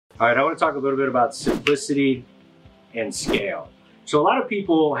All right, I want to talk a little bit about simplicity and scale. So a lot of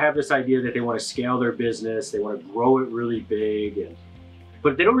people have this idea that they want to scale their business, they want to grow it really big,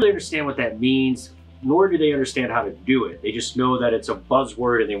 but they don't really understand what that means, nor do they understand how to do it. They just know that it's a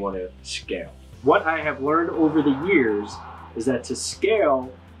buzzword and they want to scale. What I have learned over the years is that to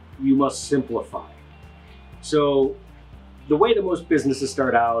scale, you must simplify. So the way that most businesses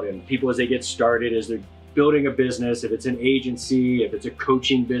start out and people as they get started is they're building a business, if it's an agency, if it's a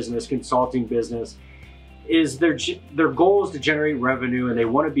coaching business, consulting business, is their goal is to generate revenue and they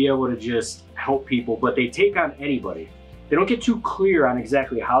want to be able to just help people, but they take on anybody. They don't get too clear on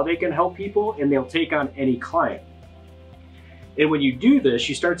exactly how they can help people, and they'll take on any client. And when you do this,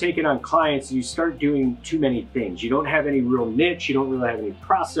 you start taking on clients, you start doing too many things. You don't have any real niche, you don't really have any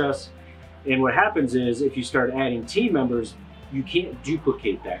process. And what happens is if you start adding team members, you can't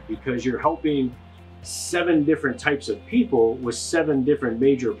duplicate that because you're helping 7 different types of people with 7 different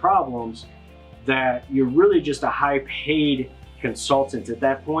major problems that you're really just a high paid consultant. At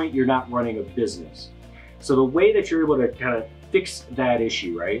that point, you're not running a business. So the way that you're able to kind of fix that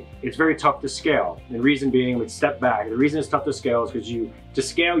issue, right? It's very tough to scale. And the reason being, let's step back. The reason it's tough to scale is because to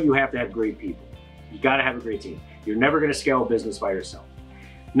scale, you have to have great people. You got to have a great team. You're never going to scale a business by yourself.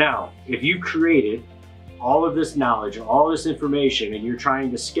 Now, if you created all of this knowledge, all this information, and you're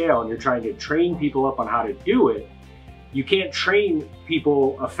trying to scale and you're trying to train people up on how to do it, you can't train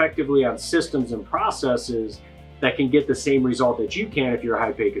people effectively on systems and processes that can get the same result that you can if you're a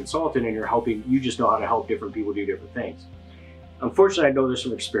high paid consultant and you just know how to help different people do different things. Unfortunately, I know this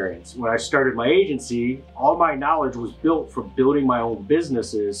from experience. When I started my agency, all my knowledge was built from building my own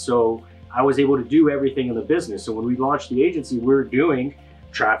businesses. So I was able to do everything in the business. So when we launched the agency, we were doing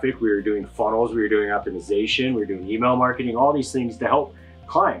traffic, we were doing funnels, we were doing optimization, we were doing email marketing, all these things to help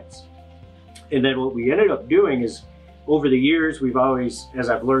clients. And then what we ended up doing is over the years, we've always, as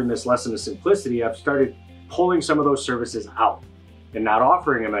I've learned this lesson of simplicity, I've started pulling some of those services out and not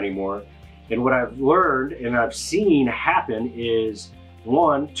offering them anymore. And what I've learned and I've seen happen is,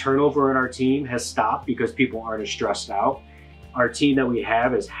 one, turnover in our team has stopped because people aren't as stressed out. Our team that we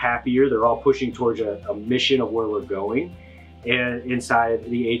have is happier. They're all pushing towards a mission of where we're going and inside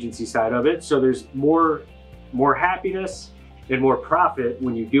the agency side of it. So there's more happiness and more profit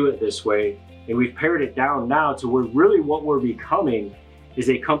when you do it this way. And we've pared it down now to where really what we're becoming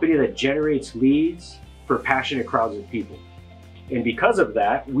is a company that generates leads for passionate crowds of people. And because of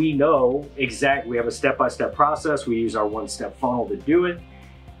that, we know exactly, we have a step-by-step process. We use our one-step funnel to do it.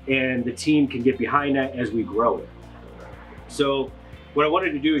 And the team can get behind that as we grow it. So what I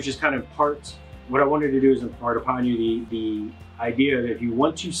wanted to do is just kind of impart upon you the idea that if you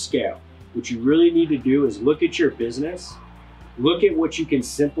want to scale, what you really need to do is look at your business, look at what you can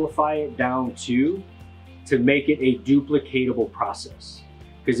simplify it down to make it a duplicatable process.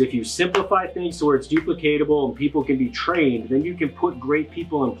 Because if you simplify things so where it's duplicatable and people can be trained, then you can put great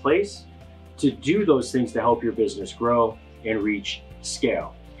people in place to do those things to help your business grow and reach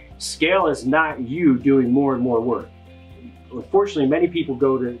scale. Scale is not you doing more and more work. Unfortunately, many people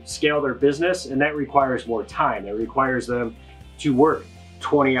go to scale their business and that requires more time. It requires them to work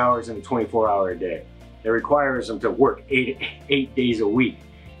 20 hours in a 24-hour day. It requires them to work eight days a week.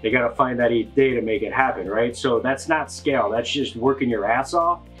 They got to find that 8th day to make it happen, right? So that's not scale. That's just working your ass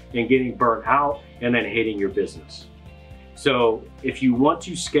off and getting burnt out and then hating your business. So if you want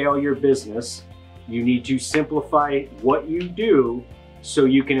to scale your business, you need to simplify what you do so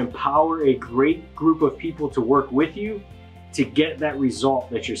you can empower a great group of people to work with you to get that result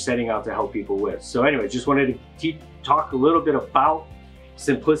that you're setting out to help people with. So anyway, just wanted to talk a little bit about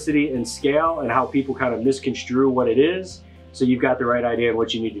simplicity and scale and how people kind of misconstrue what it is, so you've got the right idea of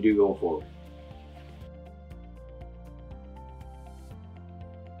what you need to do going forward.